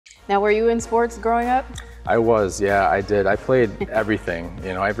Now, were you in sports growing up? I was, yeah, I did. I played everything,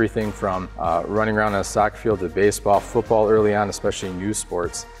 everything from running around on a soccer field to baseball, football early on, especially in youth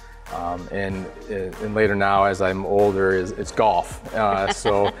sports. And later now, as I'm older, it's golf.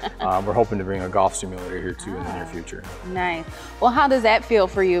 So we're hoping to bring a golf simulator here too in the near future. Nice. Well, how does that feel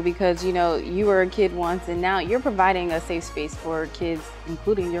for you? Because, you were a kid once and now you're providing a safe space for kids,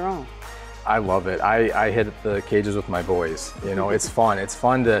 including your own. I love it. I hit the cages with my boys. It's fun. It's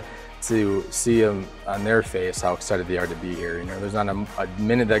fun to see them on their face how excited they are to be here. There's not a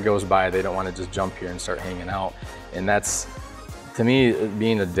minute that goes by they don't want to just jump here and start hanging out. And that's, to me,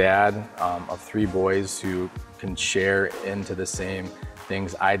 being a dad of 3 boys who can share into the same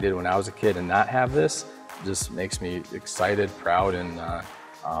things I did when I was a kid and not have this, just makes me excited, proud, and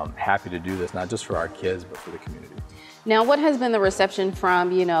happy to do this, not just for our kids, but for the community. Now, what has been the reception from,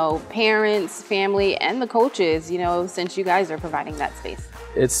 parents, family, and the coaches, since you guys are providing that space?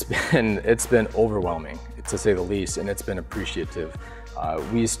 It's been overwhelming, to say the least, and it's been appreciative.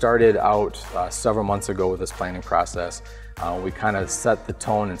 We started out several months ago with this planning process. We kind of set the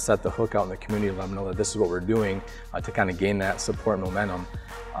tone and set the hook out in the community, let them know that this is what we're doing to kind of gain that support and momentum.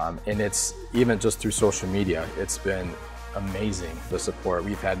 And it's even just through social media, it's been amazing, the support.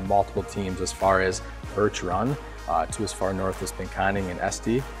 We've had multiple teams as far as Birch Run, to as far north as Pinconning and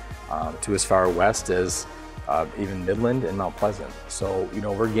Estee, to as far west as even Midland and Mount Pleasant. So,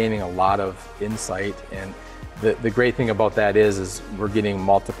 we're gaining a lot of insight, and the great thing about that is we're getting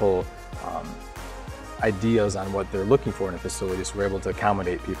multiple ideas on what they're looking for in a facility, so we're able to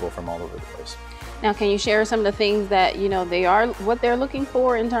accommodate people from all over the place. Now, can you share some of the things that, what they're looking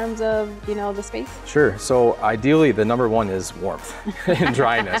for in terms of, the space? Sure. So ideally, the number one is warmth and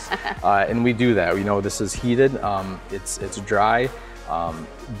dryness. And we do that. This is heated, it's dry.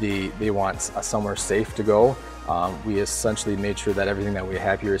 They want somewhere safe to go. We essentially made sure that everything that we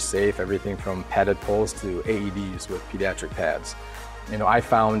have here is safe, everything from padded poles to AEDs with pediatric pads. I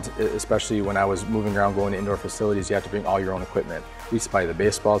found, especially when I was moving around going to indoor facilities, you have to bring all your own equipment. We supply the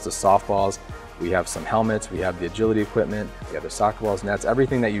baseballs, the softballs, we have some helmets, we have the agility equipment, we have the soccer balls, nets,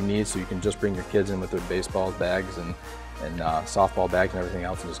 everything that you need, so you can just bring your kids in with their baseballs, bags, and softball bags and everything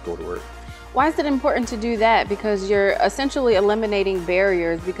else and just go to work. Why is it important to do that? Because you're essentially eliminating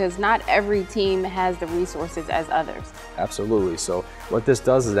barriers, because not every team has the resources as others. Absolutely. So what this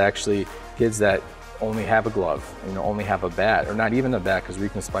does is actually kids that only have a glove, only have a bat, or not even a bat, because we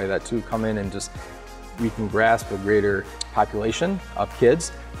can supply that too, come in and we can grasp a greater population of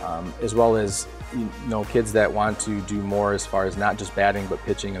kids, as well as kids that want to do more as far as not just batting, but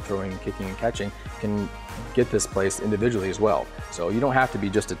pitching and throwing and kicking and catching, can get this place individually as well. So you don't have to be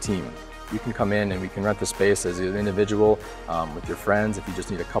just a team. You can come in and we can rent the space as an individual with your friends. If you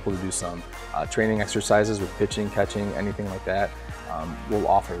just need a couple to do some training exercises with pitching, catching, anything like that, we'll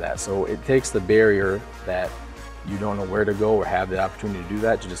offer that. So it takes the barrier that you don't know where to go or have the opportunity to do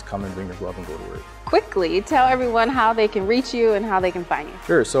that, to just come and bring your glove and go to work. Quickly, tell everyone how they can reach you and how they can find you.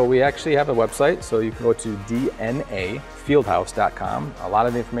 Sure, so we actually have a website, so you can go to dnafieldhouse.com. A lot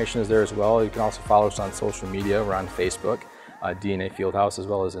of the information is there as well. You can also follow us on social media. We're on Facebook, DNA Fieldhouse, as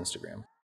well as Instagram.